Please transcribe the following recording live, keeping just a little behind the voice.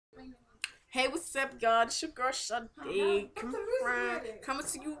Hey, what's up, y'all? It's your girl Sade. Coming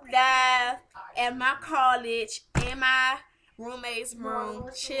to you live at my college in my roommate's room,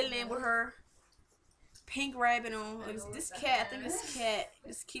 chilling with her pink rabbit on. This cat, I think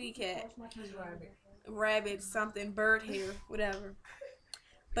this kitty cat, rabbit, something, bird hair, whatever.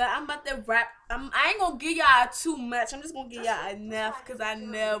 But I'm about to rap. I ain't gonna give y'all too much. I'm just gonna give y'all enough because I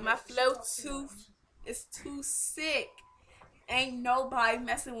know my flow is too sick. Ain't nobody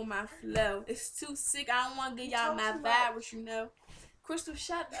messing with my flow. It's too sick. I don't want to give y'all my virus, you know. Crystal,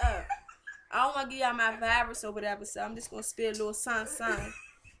 shut up. I don't want to give y'all my virus or whatever, so I'm just going to spit a little son.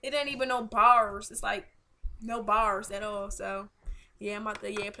 It ain't even no bars. It's like no bars at all, so. Yeah, I'm about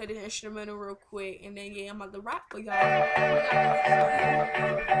to play the instrumental real quick, and then I'm about to rap for y'all.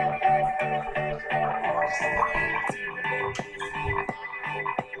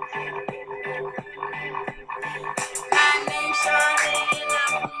 My name's Shawnee and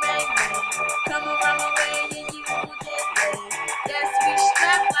I'm from Maine. Come around my way and you will get laid. Yes, we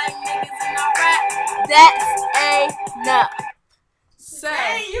strap like niggas in our rap. That's enough. So,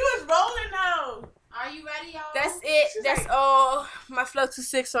 hey, you was rolling though. Are you ready, y'all? That's it. That's all. My flow too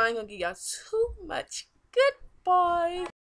sick, so I ain't gonna give y'all too much. Goodbye.